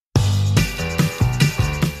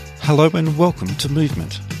Hello and welcome to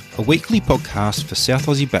Movement, a weekly podcast for South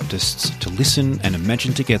Aussie Baptists to listen and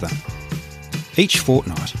imagine together. Each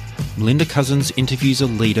fortnight, Melinda Cousins interviews a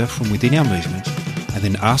leader from within our movement and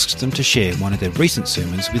then asks them to share one of their recent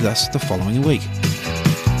sermons with us the following week.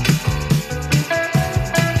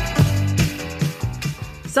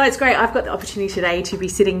 So it's great. I've got the opportunity today to be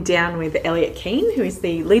sitting down with Elliot Keane, who is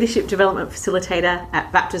the Leadership Development Facilitator at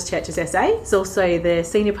Baptist Churches SA. He's also the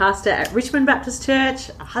Senior Pastor at Richmond Baptist Church,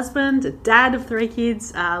 a husband, a dad of 3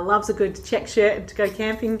 kids, loves a good check shirt and to go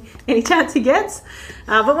camping any chance he gets.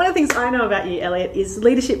 But one of the things I know about you, Elliot, is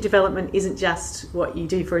leadership development isn't just what you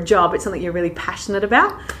do for a job, it's something you're really passionate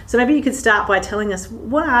about. So maybe you could start by telling us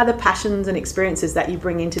what are the passions and experiences that you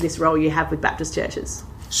bring into this role you have with Baptist churches?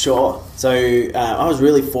 Sure. So I was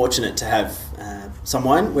really fortunate to have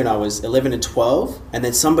someone when I was 11 and 12, and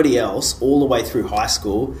then somebody else all the way through high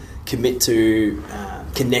school commit to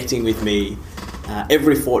connecting with me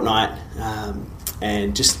every fortnight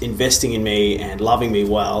and just investing in me and loving me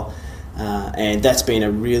well. And that's been a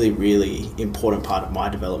really, really important part of my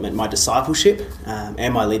development, my discipleship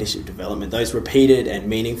and my leadership development. Those repeated and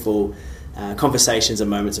meaningful conversations and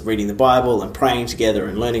moments of reading the Bible and praying together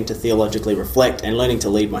and learning to theologically reflect and learning to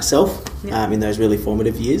lead myself in those really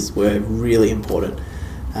formative years were really important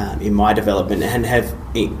in my development and have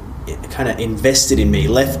kind of invested in me,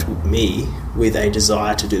 left me with a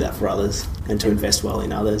desire to do that for others and to invest well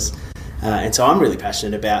in others. And so I'm really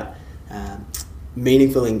passionate about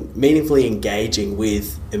meaningfully engaging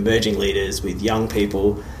with emerging leaders, with young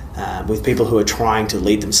people, with people who are trying to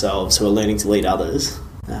lead themselves, who are learning to lead others.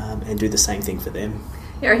 And do the same thing for them.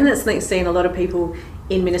 Yeah, I reckon that's something seen a lot of people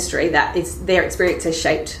in ministry, that is their experience has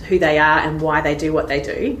shaped who they are and why they do what they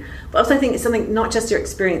do. But I also think it's something, not just your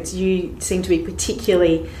experience, you seem to be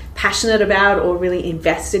particularly passionate about or really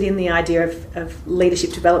invested in the idea of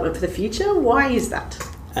leadership development for the future. Why is that?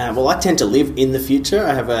 Well, I tend to live in the future.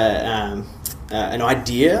 I have an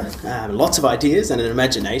idea, lots of ideas and an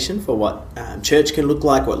imagination for what church can look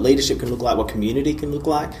like, what leadership can look like, what community can look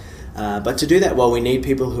like. But to do that well, we need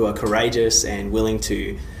people who are courageous and willing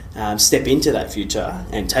to step into that future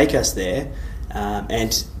and take us there.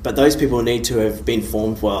 But those people need to have been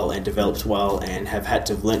formed well and developed well and have had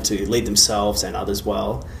to have learnt to lead themselves and others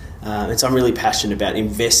well. And so I'm really passionate about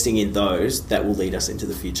investing in those that will lead us into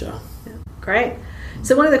the future. Yeah, great.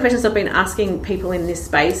 So one of the questions I've been asking people in this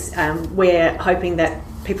space, we're hoping that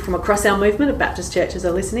people from across our movement of Baptist churches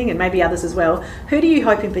are listening, and maybe others as well. Who do you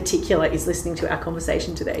hope in particular is listening to our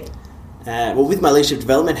conversation today? Well, with my leadership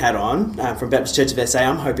development hat on from Baptist Church of SA,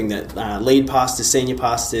 I'm hoping that lead pastors,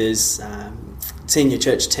 senior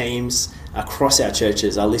church teams across our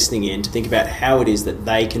churches are listening in to think about how it is that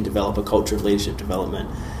they can develop a culture of leadership development.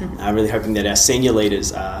 I'm really hoping that our senior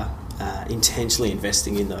leaders are intentionally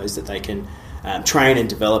investing in those that they can train and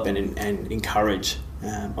develop and encourage.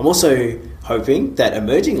 I'm also hoping that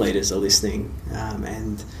emerging leaders are listening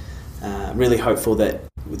and really hopeful that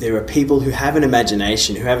there are people who have an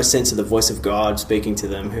imagination, who have a sense of the voice of God speaking to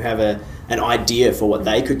them, who have an idea for what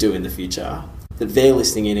they could do in the future, that they're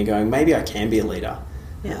listening in and going, maybe I can be a leader.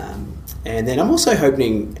 Yeah. And then I'm also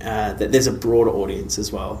hoping that there's a broader audience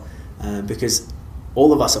as well, because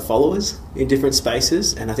all of us are followers in different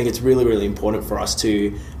spaces, and I think it's really, really important for us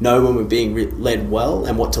to know when we're being led well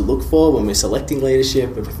and what to look for when we're selecting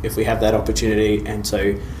leadership, if we have that opportunity. And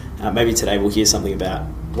so maybe today we'll hear something about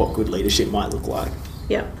what good leadership might look like.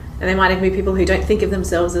 Yeah, and there might even be people who don't think of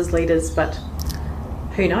themselves as leaders, but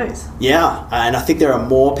who knows? Yeah, and I think there are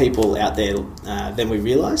more people out there than we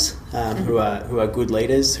realise who are good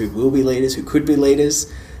leaders, who will be leaders, who could be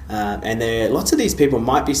leaders. And lots of these people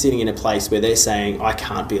might be sitting in a place where they're saying, I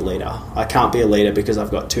can't be a leader. I can't be a leader because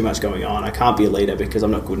I've got too much going on. I can't be a leader because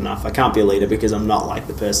I'm not good enough. I can't be a leader because I'm not like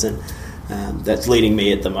the person that's leading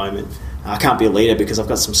me at the moment. I can't be a leader because I've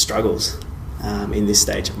got some struggles in this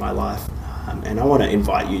stage of my life. And I want to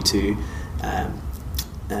invite you to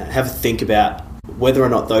have a think about whether or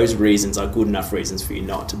not those reasons are good enough reasons for you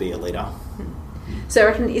not to be a leader. So I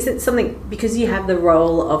reckon, is it something, because you have the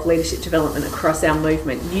role of leadership development across our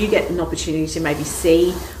movement, you get an opportunity to maybe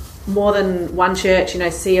see more than one church,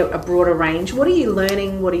 see a broader range. What are you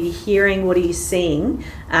learning? What are you hearing? What are you seeing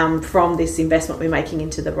from this investment we're making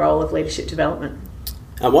into the role of leadership development?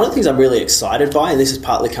 One of the things I'm really excited by, and this is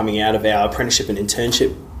partly coming out of our apprenticeship and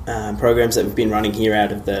internship programs that we've been running here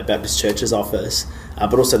out of the Baptist Churches office,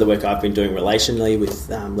 but also the work I've been doing relationally with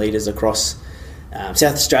leaders across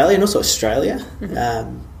South Australia and also Australia,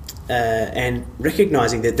 and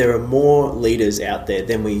recognising that there are more leaders out there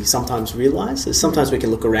than we sometimes realise. Sometimes we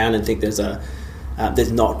can look around and think there's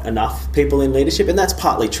not enough people in leadership, and that's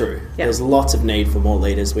partly true. Yep. There's lots of need for more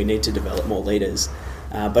leaders. We need to develop more leaders.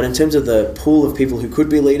 But in terms of the pool of people who could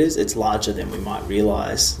be leaders, it's larger than we might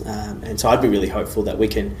realise. And so I'd be really hopeful that we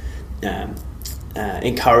can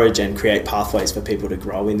encourage and create pathways for people to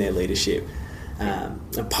grow in their leadership.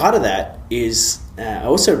 And part of that is I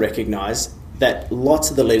also recognise that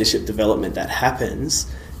lots of the leadership development that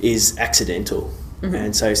happens is accidental. Mm-hmm.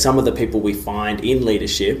 And so some of the people we find in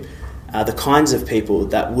leadership are the kinds of people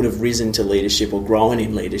that would have risen to leadership or grown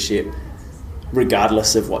in leadership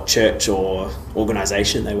regardless of what church or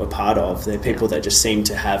organisation they were part of. They're people that just seem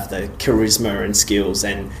to have the charisma and skills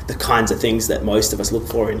and the kinds of things that most of us look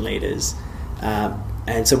for in leaders.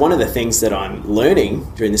 And so one of the things that I'm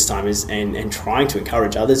learning during this time is, and trying to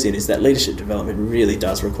encourage others in, is that leadership development really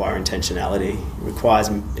does require intentionality. It requires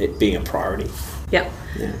it being a priority. Yep.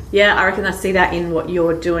 Yeah, I reckon I see that in what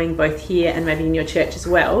you're doing both here and maybe in your church as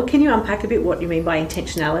well. Can you unpack a bit what you mean by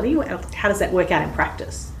intentionality? How does that work out in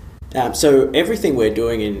practice? So everything we're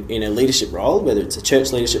doing in a leadership role, whether it's a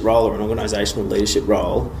church leadership role or an organisational leadership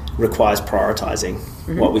role, requires prioritising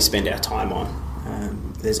what we spend our time on.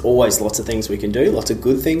 There's always lots of things we can do, lots of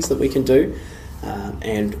good things that we can do.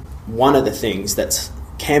 And one of the things that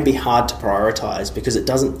can be hard to prioritise because it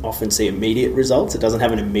doesn't often see immediate results, it doesn't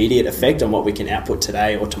have an immediate effect on what we can output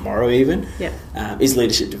today or tomorrow even, is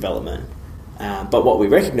leadership development. But what we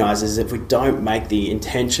recognise is if we don't make the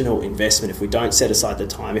intentional investment, if we don't set aside the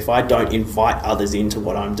time, if I don't invite others into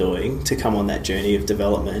what I'm doing to come on that journey of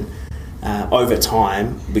development, over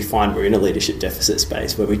time we find we're in a leadership deficit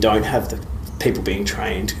space where we don't have the people being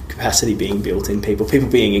trained, capacity being built in people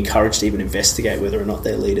being encouraged to even investigate whether or not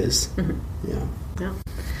they're leaders. Mm-hmm. Yeah.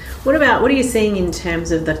 What are you seeing in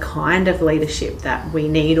terms of the kind of leadership that we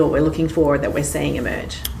need or we're looking for that we're seeing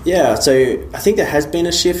emerge? Yeah, so I think there has been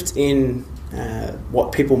a shift in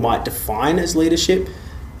what people might define as leadership.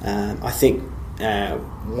 I think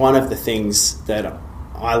one of the things that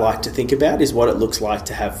I like to think about is what it looks like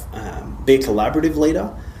to have be a collaborative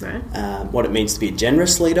leader, right. What it means to be a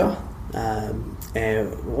generous leader.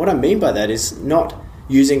 And what I mean by that is not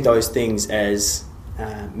using those things as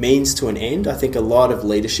means to an end. I think a lot of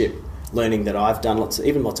leadership learning that I've done, lots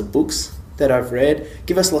of books that I've read,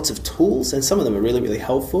 give us lots of tools, and some of them are really, really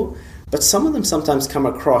helpful. But some of them sometimes come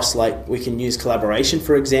across like we can use collaboration,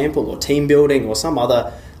 for example, or team building, or some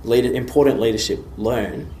other important leadership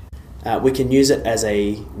learn. We can use it as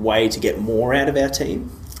a way to get more out of our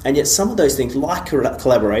team. And yet some of those things, like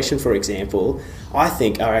collaboration, for example, I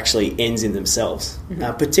think are actually ends in themselves,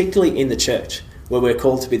 particularly in the church, where we're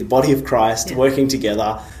called to be the body of Christ, working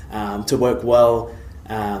together, to work well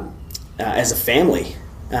as a family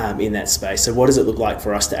in that space. So what does it look like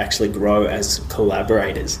for us to actually grow as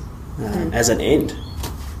collaborators as an end?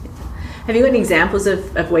 Have you got any examples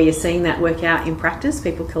of where you're seeing that work out in practice,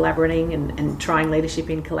 people collaborating and trying leadership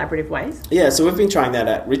in collaborative ways? Yeah, so we've been trying that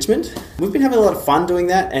at Richmond. We've been having a lot of fun doing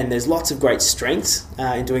that, and there's lots of great strengths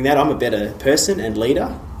in doing that. I'm a better person and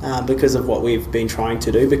leader because of what we've been trying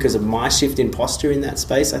to do, because of my shift in posture in that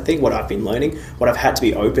space. I think what I've been learning, what I've had to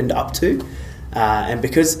be opened up to, and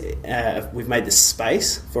because we've made the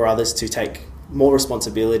space for others to take more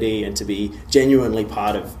responsibility and to be genuinely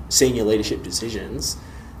part of senior leadership decisions,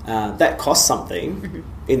 that costs something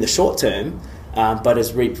in the short term, but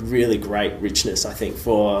has reaped really great richness, I think,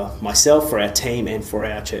 for myself, for our team, and for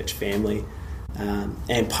our church family.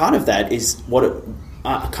 And part of that is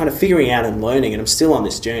kind of figuring out and learning, and I'm still on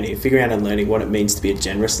this journey, figuring out and learning what it means to be a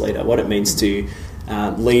generous leader, what it means to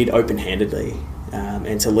lead open-handedly,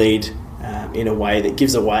 and to lead in a way that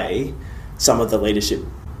gives away some of the leadership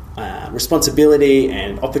responsibility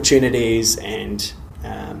and opportunities and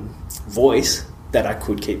voice that I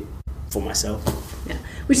could keep for myself. Yeah.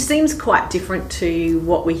 Which seems quite different to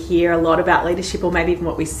what we hear a lot about leadership, or maybe even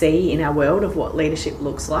what we see in our world of what leadership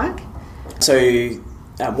looks like. So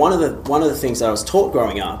one of the things that I was taught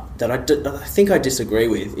growing up that I think I disagree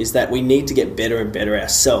with is that we need to get better and better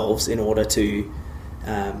ourselves in order to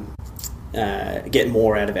get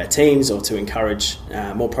more out of our teams, or to encourage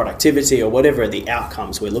more productivity, or whatever the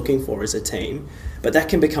outcomes we're looking for as a team. But that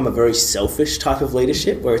can become a very selfish type of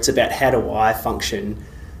leadership, where it's about how do I function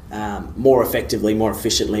more effectively, more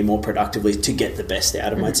efficiently, more productively to get the best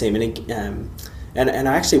out of my team. And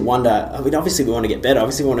I actually wonder, I mean, obviously we want to get better,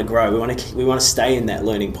 obviously we want to grow, we want to stay in that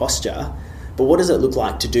learning posture, but what does it look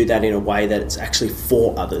like to do that in a way that it's actually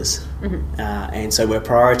for others? And so we're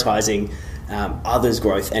prioritising others'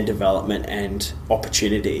 growth and development and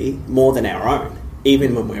opportunity more than our own,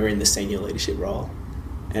 even when we're in the senior leadership role.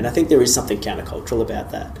 And I think there is something countercultural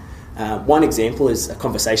about that. One example is a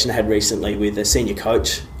conversation I had recently with a senior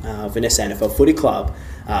coach of Vanessa NFL Footy Club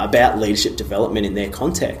about leadership development in their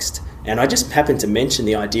context. And I just happened to mention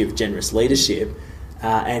the idea of generous leadership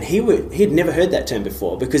And he'd never heard that term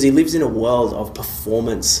before because he lives in a world of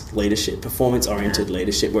performance leadership, performance-oriented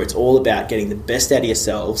leadership, where it's all about getting the best out of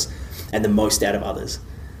yourselves and the most out of others,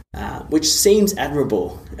 which seems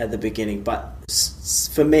admirable at the beginning, but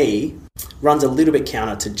for me, runs a little bit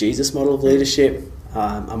counter to Jesus' model of leadership,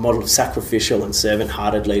 a model of sacrificial and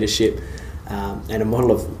servant-hearted leadership, and a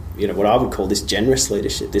model of what I would call this generous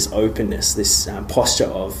leadership, this openness, this posture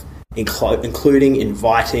of including,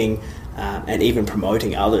 inviting, and even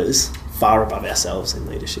promoting others far above ourselves in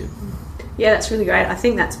leadership. Yeah, that's really great. I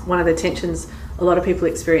think that's one of the tensions a lot of people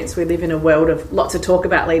experience. We live in a world of lots of talk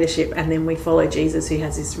about leadership, and then we follow Jesus, who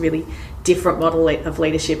has this really different model of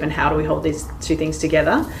leadership, and how do we hold these two things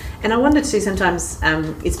together? And I wonder too, sometimes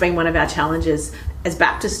it's been one of our challenges as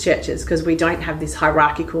Baptist churches, because we don't have this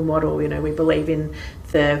hierarchical model. We believe in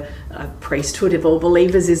the priesthood of all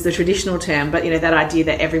believers is the traditional term, but that idea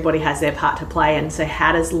that everybody has their part to play. And so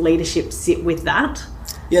how does leadership sit with that?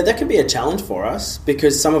 Yeah, that can be a challenge for us,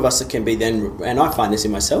 because some of us can be then, and I find this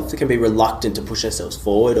in myself, that can be reluctant to push ourselves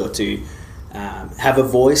forward or to have a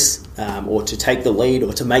voice or to take the lead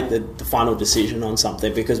or to make the final decision on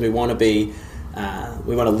something, because we want to be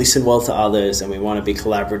we want to listen well to others, and we want to be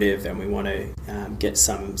collaborative, and we want to get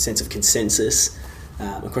some sense of consensus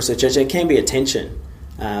across the church. There can be a tension,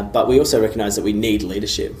 but we also recognise that we need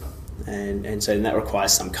leadership, and so that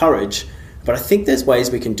requires some courage. But I think there's ways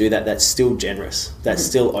we can do that that's still generous, that's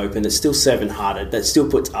still open, that's still servant-hearted, that still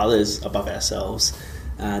puts others above ourselves,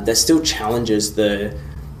 that still challenges the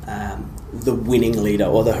winning leader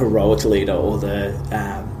or the heroic leader or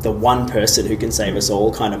the one person who can save us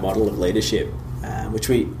all kind of model of leadership, which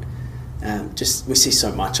we see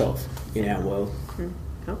so much of in our world.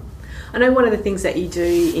 Cool. I know one of the things that you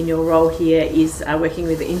do in your role here is working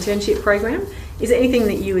with the internship program. Is there anything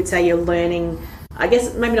that you would say you're learning, I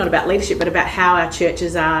guess maybe not about leadership, but about how our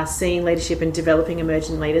churches are seeing leadership and developing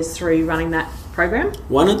emerging leaders through running that program?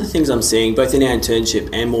 One of the things I'm seeing, both in our internship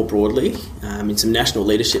and more broadly, in some national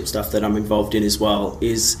leadership stuff that I'm involved in as well,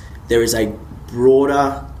 is there is a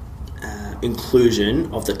broader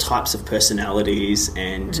inclusion of the types of personalities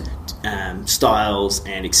and styles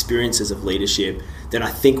and experiences of leadership that I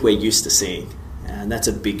think we're used to seeing. And that's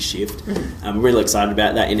a big shift. I'm really excited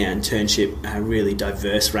about that in our internship. A really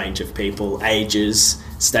diverse range of people, ages,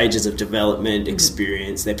 stages of development,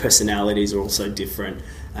 experience. Their personalities are also different.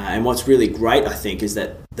 And what's really great, I think, is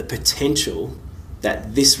that the potential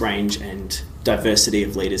that this range and diversity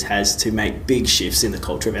of leaders has to make big shifts in the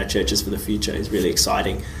culture of our churches for the future is really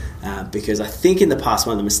exciting. Because I think in the past,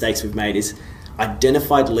 one of the mistakes we've made is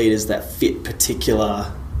identified leaders that fit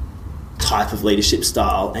particular type of leadership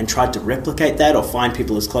style and tried to replicate that or find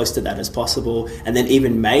people as close to that as possible, and then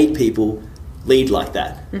even made people lead like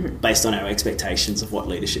that based on our expectations of what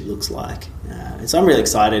leadership looks like. And so I'm really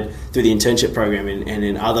excited through the internship program and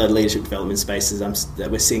in other leadership development spaces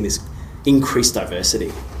that we're seeing this increased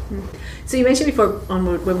diversity. So you mentioned before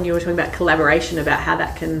when you were talking about collaboration, about how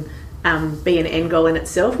that can be an end goal in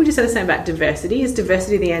itself. We just had to say about diversity. Is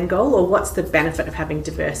diversity the end goal, or what's the benefit of having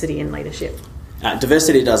diversity in leadership?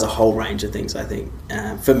 Diversity does a whole range of things, I think.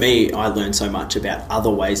 For me, I learned so much about other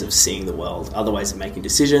ways of seeing the world, other ways of making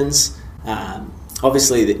decisions.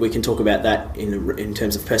 Obviously, we can talk about that in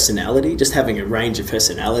terms of personality, just having a range of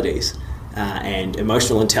personalities and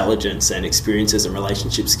emotional intelligence and experiences and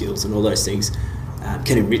relationship skills and all those things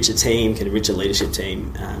can enrich a team, can enrich a leadership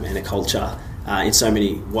team and a culture in so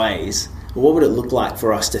many ways. But what would it look like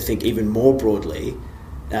for us to think even more broadly?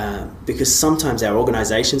 Because sometimes our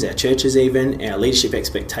organisations, our churches even, our leadership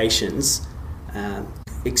expectations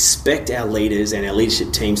expect our leaders and our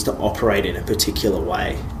leadership teams to operate in a particular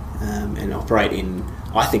way and operate in,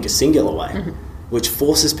 I think, a singular way, which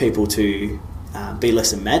forces people to be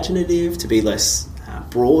less imaginative, to be less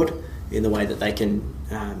broad in the way that they can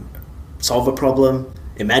solve a problem,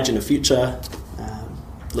 imagine a future,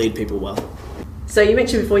 lead people well. So you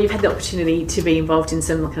mentioned before you've had the opportunity to be involved in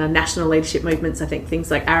some kind of national leadership movements, I think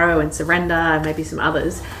things like Arrow and Surrender and maybe some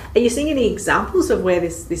others. Are you seeing any examples of where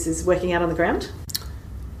this is working out on the ground?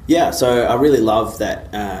 Yeah, so I really love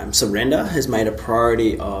that Surrender has made a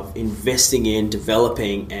priority of investing in,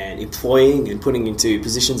 developing and employing and putting into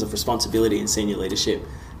positions of responsibility in senior leadership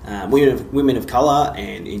women of colour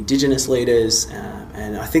and Indigenous leaders,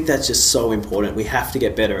 and I think that's just so important. We have to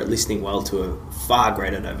get better at listening well to a far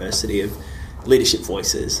greater diversity of leadership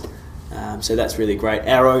voices. So that's really great.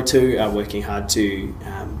 Arrow too are working hard to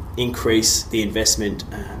increase the investment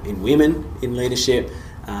in women in leadership,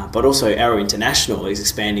 but also Arrow International is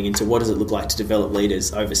expanding into what does it look like to develop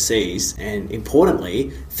leaders overseas, and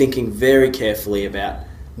importantly thinking very carefully about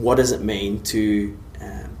what does it mean to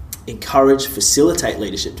encourage, facilitate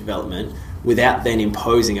leadership development without then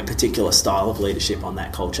imposing a particular style of leadership on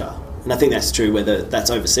that culture. And I think that's true whether that's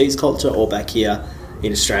overseas culture or back here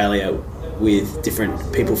in Australia with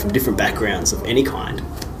different people from different backgrounds of any kind.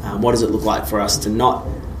 What does it look like for us to not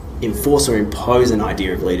enforce or impose an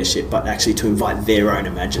idea of leadership, but actually to invite their own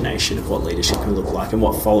imagination of what leadership can look like and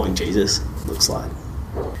what following Jesus looks like?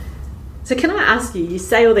 So can I ask you, you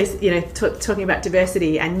say all this, talking about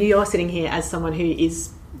diversity, and you're sitting here as someone who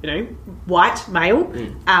is, white, male,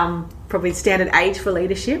 probably standard age for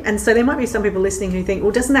leadership. And so there might be some people listening who think,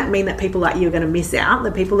 well, doesn't that mean that people like you are going to miss out?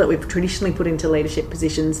 The people that we've traditionally put into leadership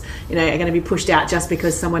positions, are going to be pushed out just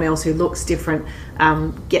because someone else who looks different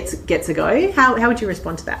gets a go. How would you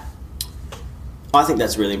respond to that? I think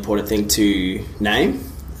that's a really important thing to name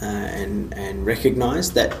and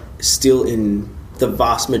recognise that still in the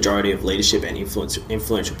vast majority of leadership and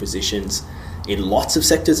influential positions in lots of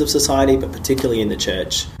sectors of society, but particularly in the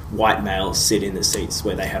church, white males sit in the seats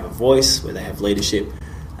where they have a voice, where they have leadership,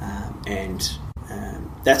 and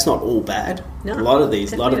that's not all bad. No, a lot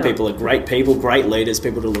of people are great people, great leaders,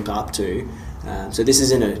 people to look up to. So this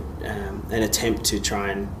isn't an attempt to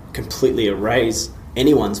try and completely erase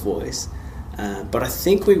anyone's voice. But I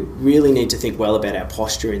think we really need to think well about our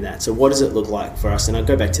posture in that. So what does it look like for us? And I'll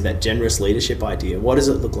go back to that generous leadership idea. What does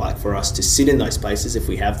it look like for us to sit in those places if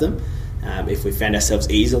we have them? If we found ourselves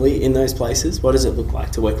easily in those places, what does it look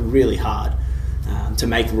like to work really hard to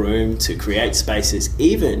make room, to create spaces,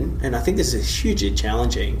 even, and I think this is hugely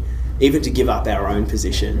challenging, even to give up our own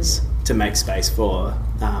positions to make space for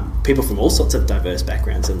people from all sorts of diverse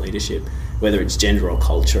backgrounds in leadership, whether it's gender or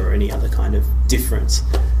culture or any other kind of difference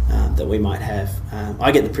that we might have.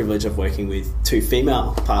 I get the privilege of working with 2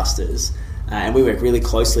 female pastors, and we work really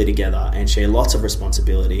closely together and share lots of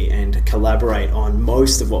responsibility and collaborate on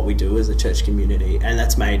most of what we do as a church community, and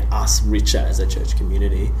that's made us richer as a church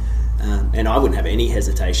community. And I wouldn't have any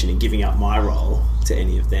hesitation in giving up my role to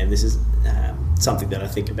any of them. This is something that I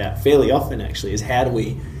think about fairly often, actually, is how do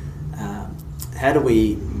we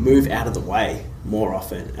move out of the way more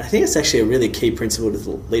often? And I think it's actually a really key principle to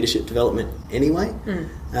leadership development anyway,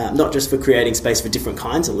 not just for creating space for different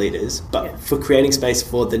kinds of leaders, but for creating space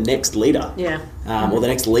for the next leader or the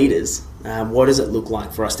next leaders. What does it look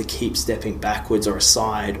like for us to keep stepping backwards or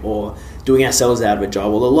aside or doing ourselves out of a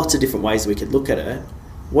job? Well, there are lots of different ways we could look at it.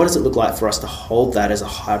 What does it look like for us to hold that as a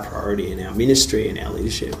high priority in our ministry and our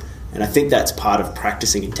leadership? And I think that's part of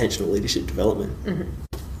practicing intentional leadership development.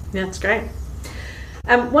 Yeah, that's great.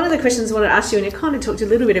 One of the questions I wanted to ask you, and you kind of talked a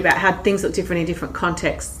little bit about how things look different in different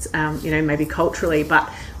contexts, maybe culturally, but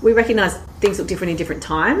we recognise things look different in different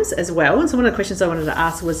times as well. And so one of the questions I wanted to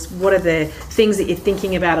ask was, what are the things that you're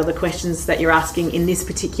thinking about or the questions that you're asking in this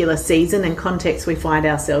particular season and context we find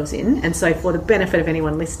ourselves in? And so for the benefit of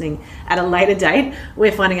anyone listening at a later date,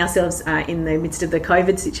 we're finding ourselves in the midst of the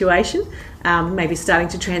COVID situation, maybe starting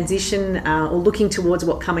to transition or looking towards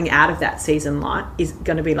what coming out of that season is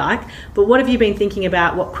going to be like. But what have you been thinking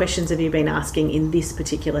about? What questions have you been asking in this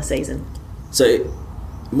particular season? So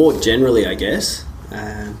more generally, I guess,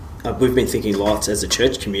 we've been thinking lots as a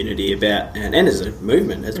church community about, and as a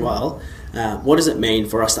movement as well, what does it mean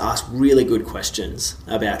for us to ask really good questions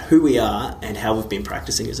about who we are and how we've been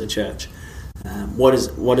practicing as a church? What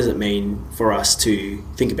does it mean for us to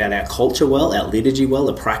think about our culture well, our liturgy well,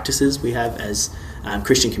 the practices we have as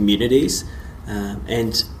Christian communities?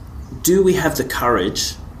 And do we have the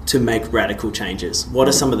courage to make radical changes? What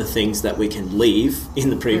are some of the things that we can leave in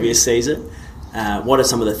the previous season? What are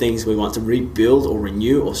some of the things we want to rebuild or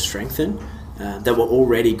renew or strengthen that were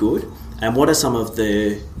already good? And what are some of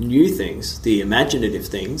the new things, the imaginative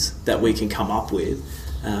things that we can come up with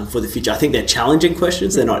for the future? I think they're challenging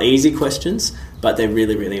questions. They're not easy questions, but they're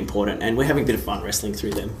really, really important. And we're having a bit of fun wrestling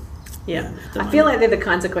through them. Yeah, I feel like they're the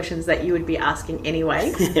kinds of questions that you would be asking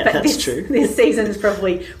anyway. Yeah, but that's true. This season has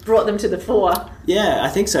probably brought them to the fore. Yeah, I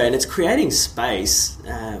think so. And it's creating space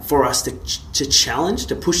for us to challenge,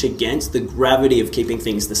 to push against the gravity of keeping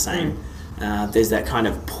things the same. There's that kind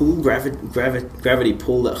of pull, gravity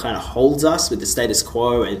pull that kind of holds us with the status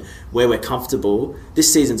quo and where we're comfortable.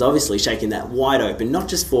 This season's obviously shaking that wide open, not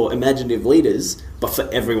just for imaginative leaders, but for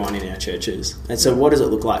everyone in our churches. And so what does it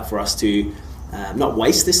look like for us to not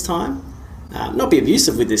waste this time, not be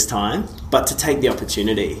abusive with this time, but to take the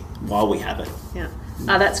opportunity while we have it? Yeah.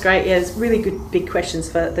 Oh, that's great. Yeah, it's really good big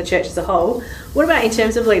questions for the church as a whole. What about in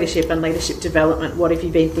terms of leadership and leadership development? What have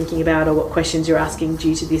you been thinking about, or what questions you're asking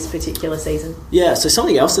due to this particular season? Yeah, so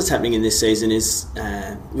something else that's happening in this season is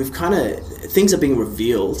things are being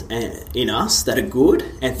revealed in us that are good,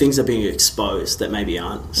 and things are being exposed that maybe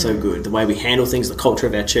aren't so good. The way we handle things, the culture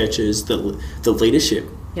of our churches, the leadership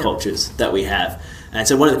cultures that we have. And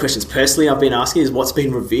so one of the questions personally I've been asking is what's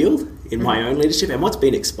been revealed in my own leadership and what's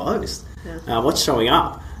been exposed, what's showing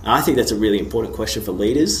up. I think that's a really important question for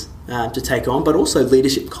leaders to take on, but also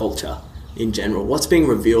leadership culture in general. What's being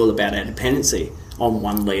revealed about our dependency on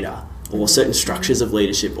one leader, or certain structures of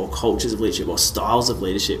leadership, or cultures of leadership, or styles of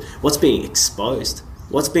leadership? What's being exposed?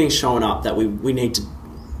 What's being shown up that we need to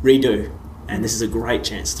redo? And this is a great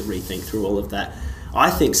chance to rethink through all of that. I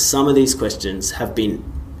think some of these questions have been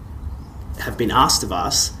asked of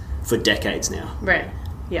us for decades now. Right.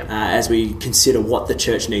 Yeah. As we consider what the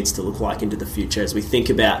church needs to look like into the future, as we think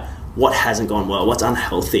about what hasn't gone well, what's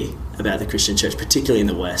unhealthy about the Christian church, particularly in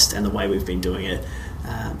the West, and the way we've been doing it.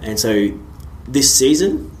 And so this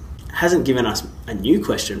season hasn't given us a new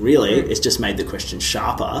question, really. It's just made the question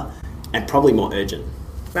sharper and probably more urgent.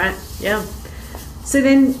 Right, yeah. So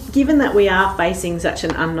then, given that we are facing such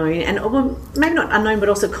an unknown, and well, maybe not unknown, but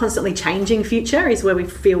also constantly changing future is where we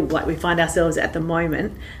feel like we find ourselves at the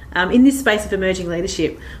moment. In this space of emerging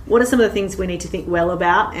leadership, what are some of the things we need to think well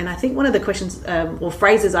about? And I think one of the questions or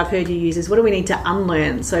phrases I've heard you use is, what do we need to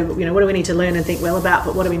unlearn? So, what do we need to learn and think well about,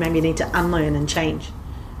 but what do we maybe need to unlearn and change?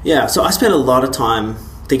 Yeah, so I spent a lot of time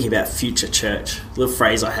thinking about future church, the little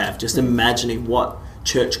phrase I have, just imagining what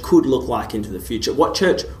church could look like into the future, what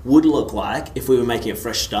church would look like if we were making a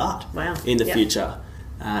fresh start in the future.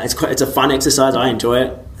 It's a fun exercise. I enjoy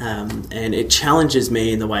it, and it challenges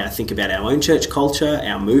me in the way I think about our own church culture,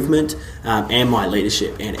 our movement, and my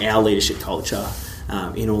leadership and our leadership culture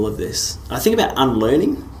in all of this. I think about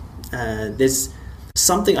unlearning. There's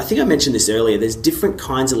something, I think I mentioned this earlier, there's different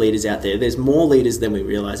kinds of leaders out there. There's more leaders than we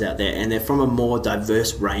realise out there, and they're from a more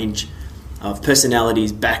diverse range of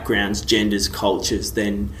personalities, backgrounds, genders, cultures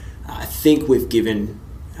than I think we've given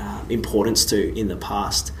importance to in the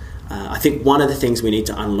past. I think one of the things we need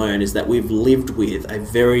to unlearn is that we've lived with a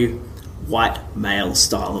very white male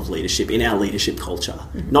style of leadership in our leadership culture.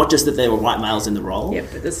 Not just that there were white males in the role. Yeah,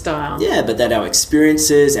 but the style. Yeah, but that our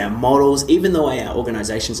experiences, our models, even the way our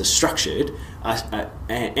organisations are structured,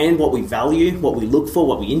 and what we value, what we look for,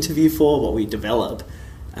 what we interview for, what we develop,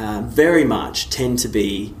 very much tend to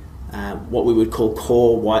be what we would call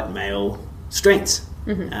core white male strengths.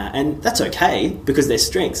 And that's okay because they're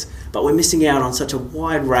strengths, but we're missing out on such a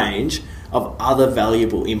wide range of other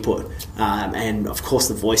valuable input, and of course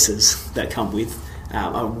the voices that come with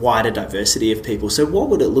a wider diversity of people. So what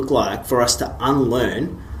would it look like for us to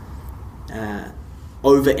unlearn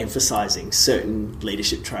overemphasizing certain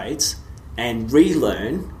leadership traits and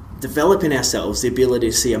relearn, develop in ourselves the ability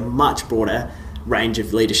to see a much broader range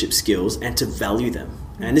of leadership skills and to value them?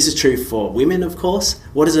 And this is true for women, of course.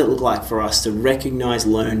 What does it look like for us to recognise,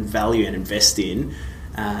 learn, value and invest in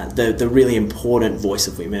the really important voice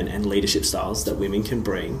of women and leadership styles that women can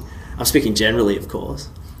bring? I'm speaking generally, of course.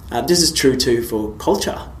 This is true too for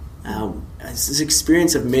culture. It's this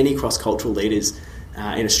experience of many cross-cultural leaders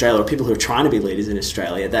in Australia, or people who are trying to be leaders in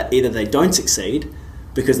Australia, that either they don't succeed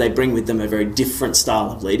because they bring with them a very different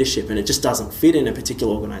style of leadership and it just doesn't fit in a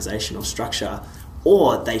particular organisation or structure,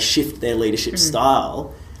 or they shift their leadership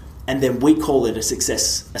style and then we call it a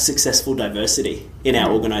successful diversity in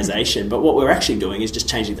our organisation. But what we're actually doing is just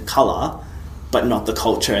changing the colour, but not the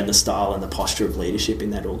culture and the style and the posture of leadership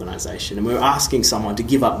in that organisation. And we're asking someone to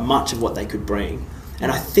give up much of what they could bring.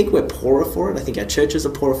 And I think we're poorer for it. I think our churches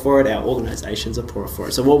are poorer for it. Our organisations are poorer for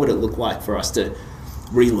it. So what would it look like for us to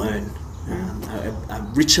relearn a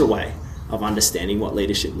richer way of understanding what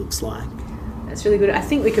leadership looks like? That's really good. I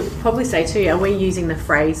think we could probably say too, are we using the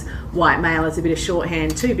phrase white male as a bit of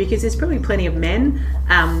shorthand too, because there's probably plenty of men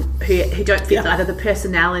who don't fit either the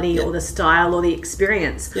personality or the style or the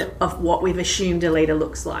experience of what we've assumed a leader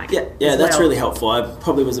looks like. Yeah, that's really helpful. I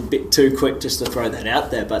probably was a bit too quick just to throw that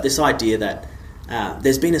out there, but this idea that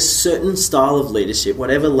there's been a certain style of leadership,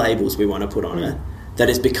 whatever labels we want to put on it, that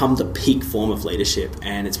has become the peak form of leadership,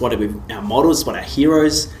 and it's what our models, what our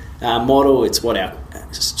heroes model, it's what our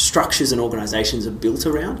structures and organisations are built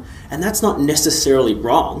around, and that's not necessarily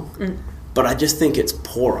wrong, but I just think it's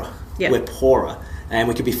poorer. We're poorer, and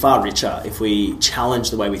we could be far richer if we challenge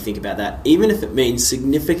the way we think about that, even if it means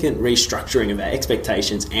significant restructuring of our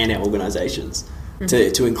expectations and our organisations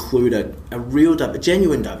to include a real,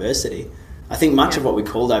 genuine diversity. I think much of what we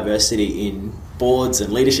call diversity in boards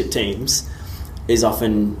and leadership teams is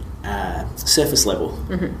often surface level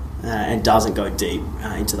and doesn't go deep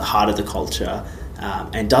into the heart of the culture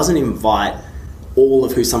and doesn't invite all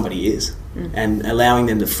of who somebody is and allowing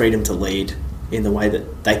them the freedom to lead in the way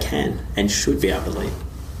that they can and should be able to lead.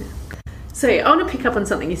 So I want to pick up on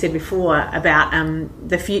something you said before about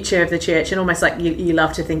the future of the church, and almost like you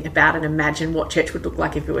love to think about and imagine what church would look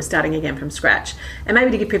like if it were starting again from scratch. And maybe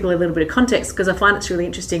to give people a little bit of context, because I find it's really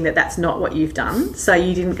interesting that that's not what you've done. So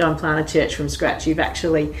you didn't go and plant a church from scratch. You've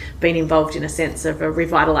actually been involved in a sense of a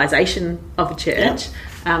revitalisation of a church.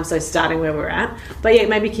 Yep. So starting where we're at. But yeah,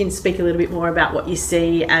 maybe you can speak a little bit more about what you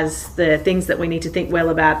see as the things that we need to think well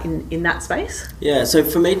about in that space. Yeah, so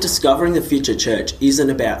for me, discovering the future church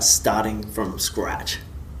isn't about starting from scratch.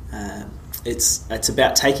 It's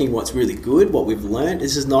about taking what's really good, what we've learned.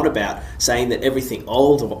 This is not about saying that everything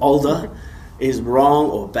old or older is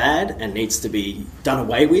wrong or bad and needs to be done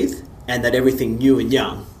away with, and that everything new and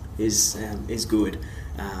young is good.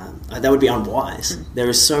 That would be unwise. There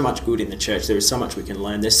is so much good in the church. There is so much we can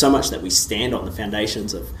learn. There's so much that we stand on the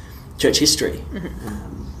foundations of church history.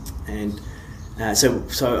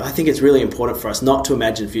 So I think it's really important for us not to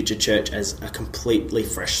imagine future church as a completely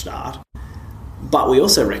fresh start. But we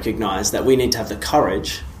also recognise that we need to have the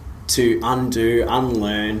courage to undo,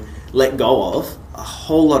 unlearn, let go of a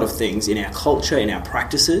whole lot of things in our culture, in our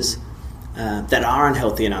practices, that are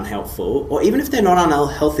unhealthy and unhelpful, or even if they're not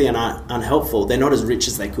unhealthy and unhelpful, they're not as rich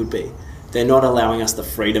as they could be. They're not allowing us the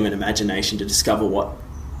freedom and imagination to discover what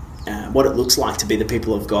it looks like to be the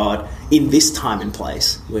people of God in this time and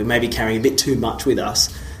place. We're maybe carrying a bit too much with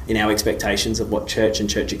us in our expectations of what church and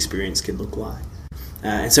church experience can look like.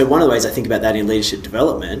 And so one of the ways I think about that in leadership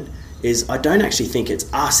development is I don't actually think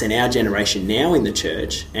it's us and our generation now in the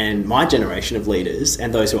church and my generation of leaders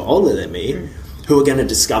and those who are older than me who are going to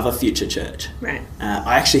discover future church. Right.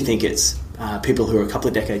 I actually think it's people who are a couple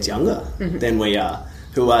of decades younger than we are,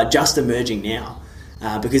 who are just emerging now,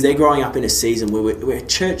 because they're growing up in a season where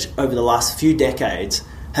church over the last few decades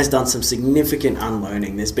has done some significant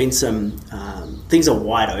unlearning. There's been some, things are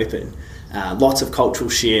wide open, lots of cultural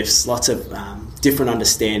shifts, lots of different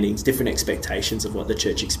understandings, different expectations of what the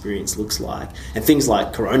church experience looks like. And things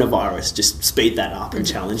like coronavirus just speed that up and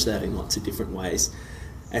challenge that in lots of different ways.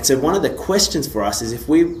 And so one of the questions for us is if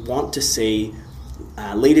we want to see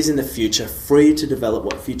leaders in the future free to develop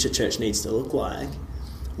what future church needs to look like,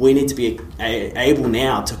 we need to be able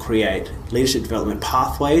now to create leadership development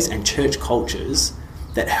pathways and church cultures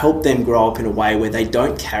that help them grow up in a way where they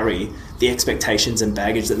don't carry the expectations and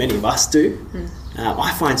baggage that many of us do.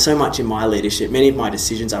 I find so much in my leadership, many of my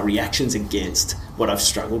decisions are reactions against what I've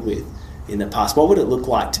struggled with in the past. What would it look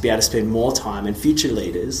like to be able to spend more time, and future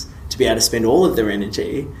leaders to be able to spend all of their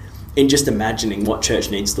energy in just imagining what church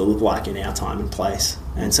needs to look like in our time and place?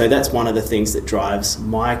 And so that's one of the things that drives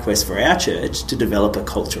my quest for our church to develop a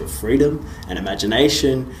culture of freedom and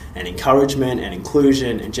imagination and encouragement and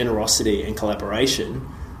inclusion and generosity and collaboration,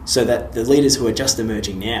 so that the leaders who are just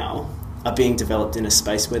emerging now are being developed in a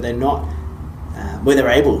space where they're not, where they're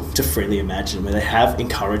able to freely imagine, where they have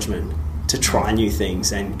encouragement to try new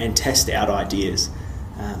things and test out ideas,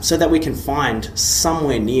 so that we can find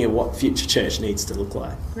somewhere near what future church needs to look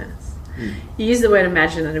like. Yes. You use the word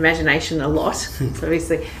imagine and imagination a lot. So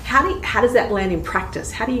obviously, how does that land in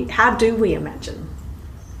practice? How do we imagine?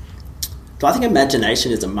 So I think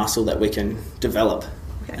imagination is a muscle that we can develop.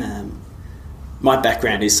 Okay. My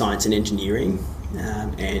background is science and engineering,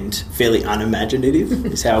 and fairly unimaginative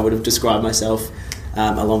is how I would have described myself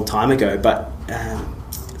a long time ago. But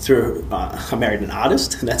I married an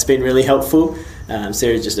artist, and that's been really helpful.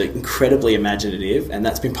 Sarah's just incredibly imaginative, and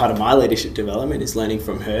that's been part of my leadership development, is learning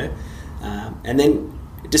from her. And then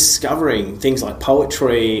discovering things like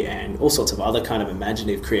poetry and all sorts of other kind of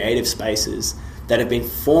imaginative, creative spaces that have been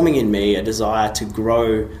forming in me a desire to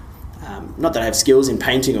grow, not that I have skills in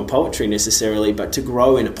painting or poetry necessarily, but to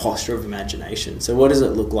grow in a posture of imagination. So what does it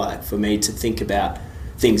look like for me to think about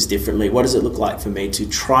things differently? What does it look like for me to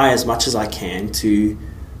try as much as I can to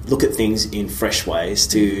look at things in fresh ways,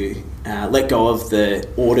 to let go of the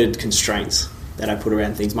ordered constraints that I put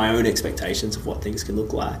around things, my own expectations of what things can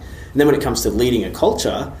look like. And then when it comes to leading a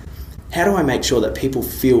culture, how do I make sure that people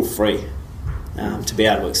feel free to be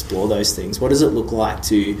able to explore those things? What does it look like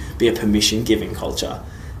to be a permission-giving culture?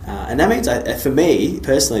 And that means, for me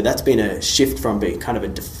personally, that's been a shift from being kind of a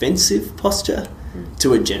defensive posture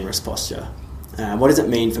to a generous posture. What does it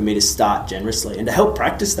mean for me to start generously? And to help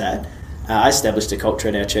practice that, I established a culture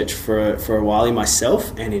at our church for a while in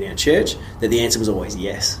myself and in our church that the answer was always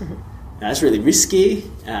yes. Now, it's really risky,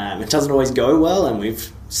 it doesn't always go well, and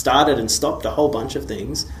we've started and stopped a whole bunch of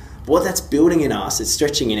things. But what that's building in us, it's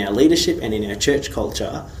stretching in our leadership and in our church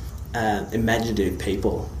culture, imaginative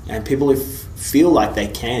people, and people who feel like they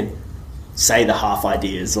can say the half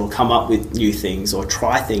ideas or come up with new things or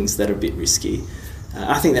try things that are a bit risky.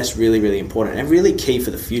 I think that's really, really important and really key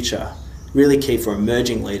for the future. really key for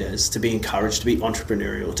emerging leaders to be encouraged to be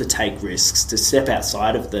entrepreneurial, to take risks, to step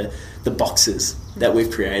outside of the boxes that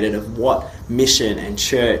we've created of what mission and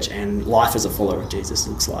church and life as a follower of Jesus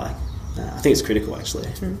looks like. I think it's critical, actually.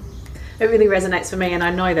 It really resonates for me, and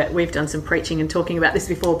I know that we've done some preaching and talking about this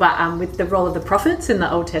before, but with the role of the prophets in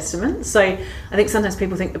the Old Testament. So I think sometimes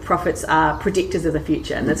people think the prophets are predictors of the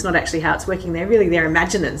future, and that's not actually how it's working. They're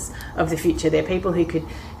imaginers of the future. They're people who could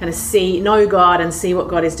kind of know God and see what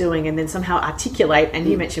God is doing, and then somehow articulate, and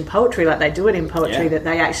you mentioned poetry, like they do it in poetry, that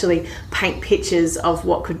they actually paint pictures of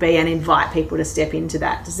what could be and invite people to step into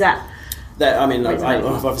that. Does that...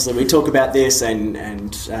 obviously we talk about this and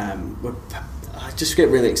I just get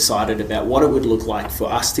really excited about what it would look like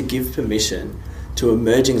for us to give permission to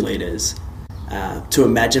emerging leaders to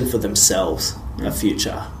imagine for themselves a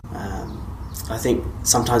future. I think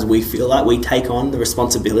sometimes we feel like we take on the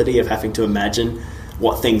responsibility of having to imagine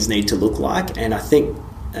what things need to look like, and I think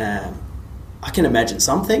I can imagine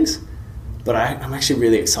some things, but I'm actually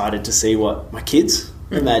really excited to see what my kids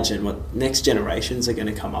imagine, what next generations are going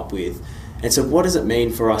to come up with. And so what does it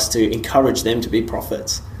mean for us to encourage them to be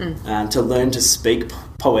prophets, to learn to speak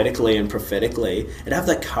poetically and prophetically, and have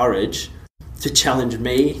that courage to challenge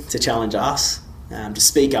me, to challenge us, to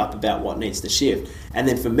speak up about what needs to shift. And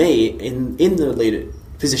then for me, in the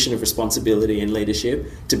position of responsibility and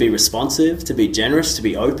leadership, to be responsive, to be generous, to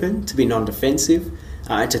be open, to be non-defensive,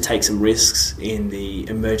 and to take some risks in the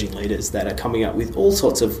emerging leaders that are coming up with all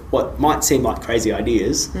sorts of what might seem like crazy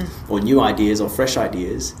ideas, or new ideas or fresh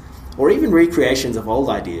ideas, or even recreations of old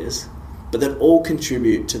ideas, but that all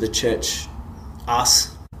contribute to the church,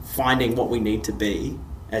 us finding what we need to be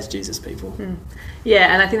as Jesus people.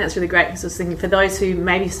 Yeah, and I think that's really great, because I was thinking for those who,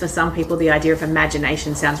 maybe for some people, the idea of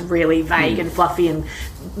imagination sounds really vague and fluffy and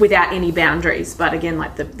without any boundaries. But again,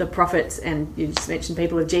 like the prophets, and you just mentioned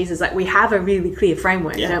people of Jesus, like we have a really clear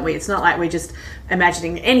framework, don't we? It's not like we're just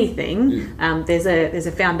imagining anything. There's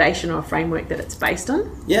a foundation or a framework that it's based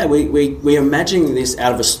on. Yeah, we're imagining this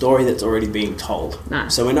out of a story that's already being told.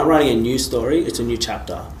 Nice. So we're not writing a new story, it's a new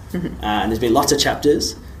chapter. And there's been lots of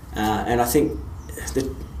chapters, and I think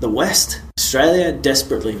the West, Australia,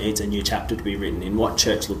 desperately needs a new chapter to be written in what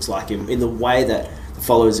church looks like, in the way that the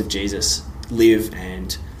followers of Jesus live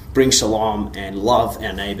and bring shalom and love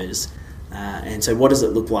our neighbours. And so what does it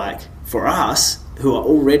look like for us, who are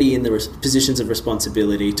already in the positions of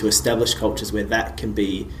responsibility, to establish cultures where that can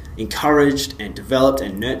be encouraged and developed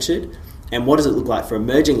and nurtured? And what does it look like for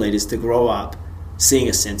emerging leaders to grow up seeing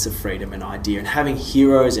a sense of freedom and idea, and having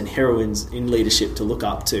heroes and heroines in leadership to look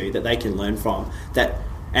up to, that they can learn from,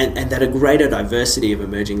 and that a greater diversity of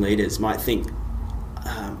emerging leaders might think,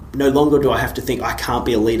 no longer do I have to think I can't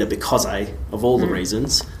be a leader because of all the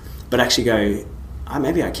reasons, but actually go,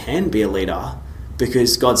 maybe I can be a leader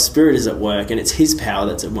because God's Spirit is at work, and it's His power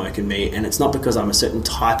that's at work in me, and it's not because I'm a certain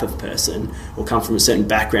type of person or come from a certain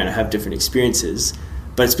background or have different experiences,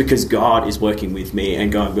 but it's because God is working with me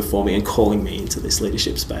and going before me and calling me into this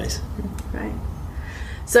leadership space. Right.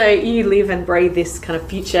 So you live and breathe this kind of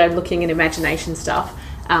future looking and imagination stuff.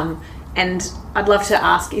 And I'd love to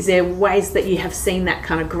ask, is there ways that you have seen that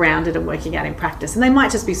kind of grounded and working out in practice? And they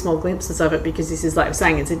might just be small glimpses of it, because this is, like I was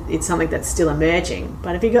saying, it's something that's still emerging.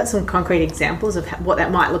 But have you got some concrete examples of what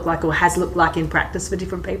that might look like or has looked like in practice for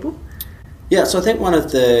different people? Yeah, so I think one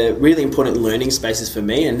of the really important learning spaces for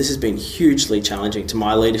me, and this has been hugely challenging to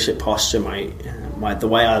my leadership posture, the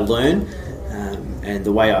way I learn and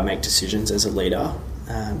the way I make decisions as a leader,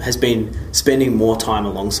 has been spending more time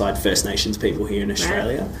alongside First Nations people here in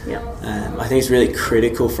Australia. Right. Yep. I think it's really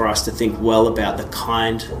critical for us to think well about the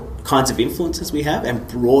kinds of influences we have and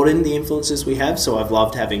broaden the influences we have. So I've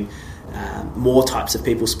loved having more types of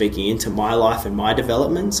people speaking into my life and my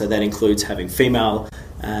development. So that includes having female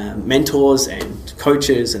mentors and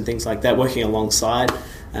coaches and things like that, working alongside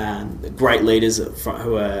great leaders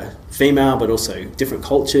who are female but also different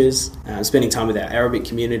cultures, spending time with our Arabic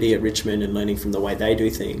community at Richmond and learning from the way they do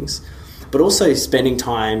things, but also spending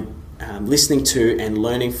time listening to and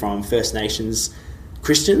learning from First Nations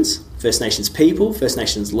Christians, First Nations people, First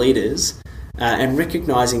Nations leaders, and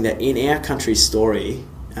recognising that in our country's story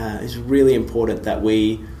it's really important that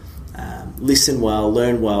we listen well,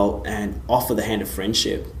 learn well, and offer the hand of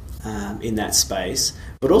friendship in that space,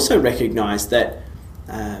 but also recognise that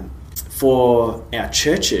for our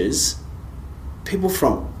churches, people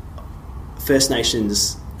from First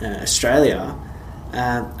Nations Australia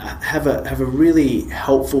have a really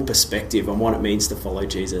helpful perspective on what it means to follow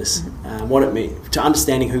Jesus, what it means to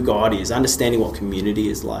understanding who God is, understanding what community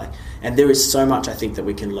is like, and there is so much I think that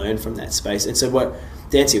we can learn from that space. And so,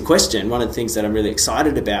 to answer your question, one of the things that I'm really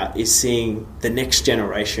excited about is seeing the next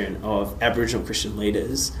generation of Aboriginal Christian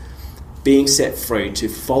leaders being set free to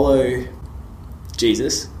follow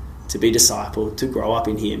Jesus, to be discipled, to grow up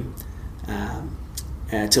in him,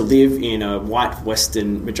 to live in a white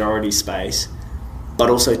Western majority space, but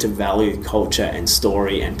also to value culture and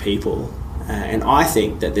story and people. And I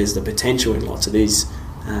think that there's the potential in lots of these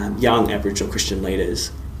young Aboriginal Christian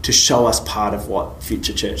leaders to show us part of what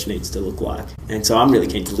future church needs to look like. And so I'm really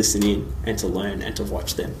keen to listen in and to learn and to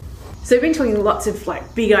watch them. So we've been talking lots of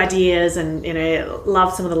like big ideas and,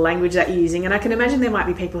 love some of the language that you're using. And I can imagine there might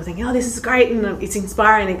be people thinking, oh, this is great and it's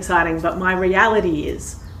inspiring and exciting. But my reality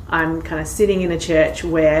is I'm kind of sitting in a church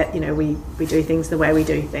where, we do things the way we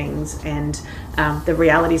do things, and the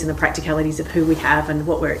realities and the practicalities of who we have and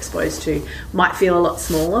what we're exposed to might feel a lot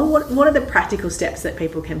smaller. What are the practical steps that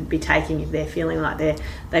people can be taking if they're feeling like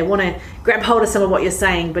they want to grab hold of some of what you're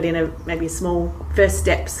saying, but in maybe a small first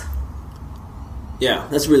steps? Yeah,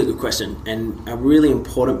 that's a really good question, and a really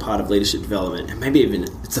important part of leadership development, and maybe even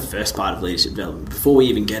it's the first part of leadership development, before we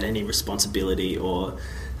even get any responsibility or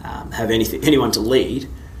have anyone to lead,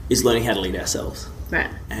 is learning how to lead ourselves. Right.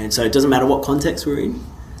 And so it doesn't matter what context we're in,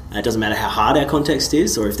 it doesn't matter how hard our context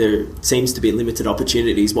is, or if there seems to be limited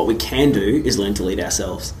opportunities, what we can do is learn to lead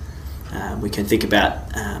ourselves. We can think about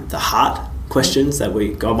the heart questions that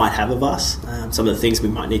God might have of us, some of the things we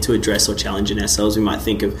might need to address or challenge in ourselves. We might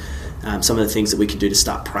think of some of the things that we can do to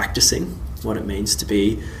start practicing what it means to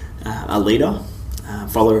be a leader,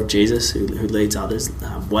 follower of Jesus who leads others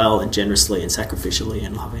well and generously and sacrificially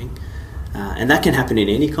and loving. And that can happen in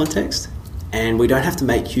any context, and we don't have to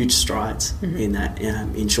make huge strides in that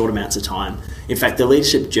in short amounts of time. In fact, the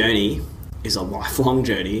leadership journey is a lifelong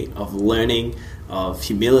journey of learning, of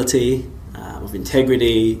humility, of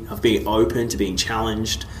integrity, of being open to being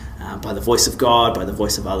challenged by the voice of God, by the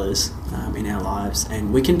voice of others in our lives.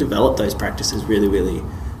 And we can develop those practices really, really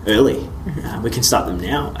early. We can start them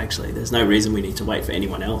now, actually. There's no reason we need to wait for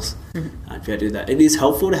anyone else to be able to do that. It is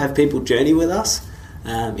helpful to have people journey with us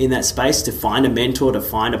in that space, to find a mentor, to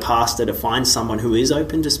find a pastor, to find someone who is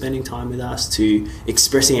open to spending time with us, to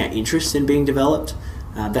expressing our interest in being developed.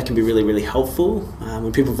 That can be really, really helpful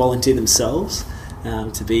when people volunteer themselves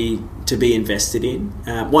to be invested in.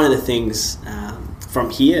 One of the things from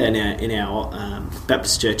here in our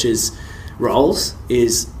Baptist churches roles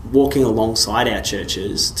is walking alongside our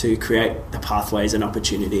churches to create the pathways and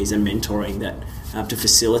opportunities and mentoring that to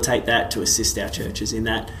facilitate that, to assist our churches in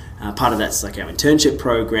that. Part of that's like our internship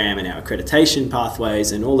program and our accreditation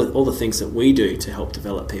pathways and all the things that we do to help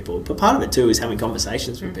develop people. But part of it too is having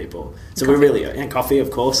conversations with people. So and coffee,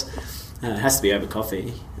 of course. It has to be over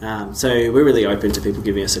coffee. So we're really open to people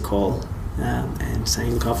giving us a call and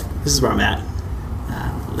saying, look, this is where I'm at.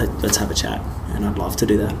 Let's have a chat. And I'd love to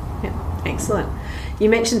do that. Yeah, excellent. You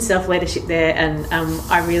mentioned self-leadership there, and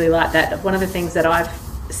I really like that. One of the things that I've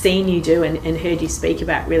seen you do and heard you speak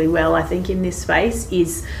about really well, I think, in this space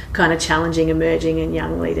is kind of challenging emerging and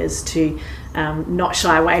young leaders to not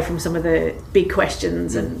shy away from some of the big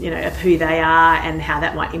questions and of who they are and how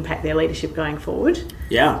that might impact their leadership going forward.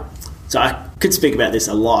 Yeah, so I could speak about this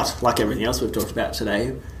a lot, like everything else we've talked about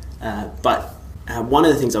today, but one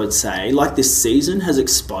of the things I would say, like this season has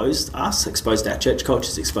exposed our church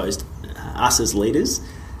cultures, exposed us as leaders.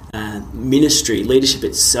 Ministry, leadership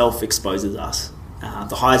itself exposes us.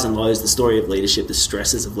 The highs and lows, the story of leadership, the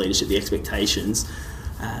stresses of leadership, the expectations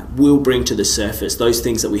will bring to the surface those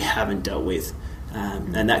things that we haven't dealt with.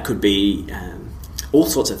 And that could be all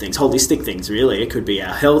sorts of things, holistic things really. It could be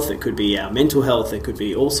our health, it could be our mental health, it could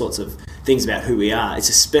be all sorts of things about who we are. It's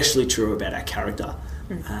especially true about our character.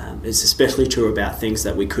 It's especially true about things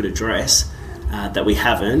that we could address that we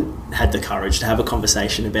haven't had the courage to have a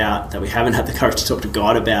conversation about, that we haven't had the courage to talk to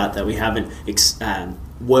God about, that we haven't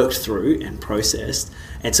worked through and processed.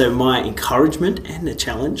 And so my encouragement and the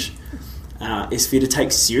challenge is for you to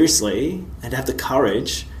take seriously and to have the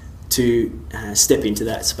courage to step into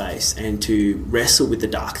that space and to wrestle with the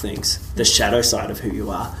dark things, the shadow side of who you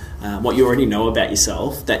are, what you already know about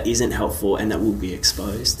yourself that isn't helpful and that will be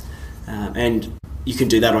exposed. And you can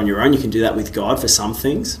do that on your own, you can do that with God for some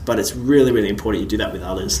things, but it's really, really important you do that with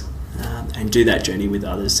others and do that journey with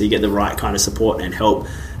others so you get the right kind of support and help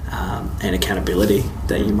and accountability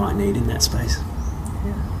that you might need in that space.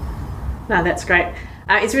 Yeah. No, that's great.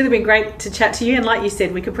 It's really been great to chat to you, and like you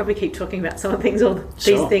said, we could probably keep talking about some of these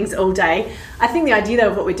things all day. I think the idea, though,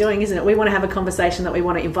 of what we're doing, isn't it? We want to have a conversation that we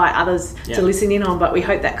want to invite others to listen in on, but we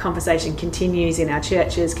hope that conversation continues in our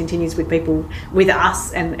churches, continues with people, with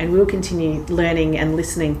us, and we'll continue learning and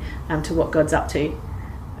listening to what God's up to.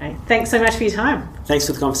 Okay. Thanks so much for your time. Thanks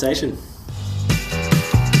for the conversation.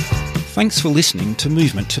 Thanks for listening to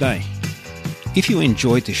Movement Today. If you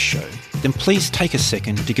enjoyed this show, then please take a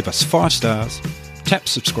second to give us 5 stars, tap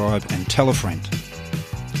subscribe and tell a friend.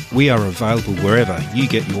 We are available wherever you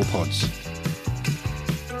get your pods.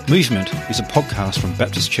 Movement is a podcast from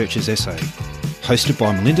Baptist Churches SA, hosted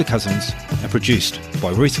by Melinda Cousins and produced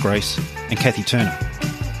by Ruth Grace and Kathy Turner.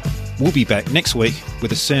 We'll be back next week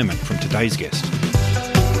with a sermon from today's guest.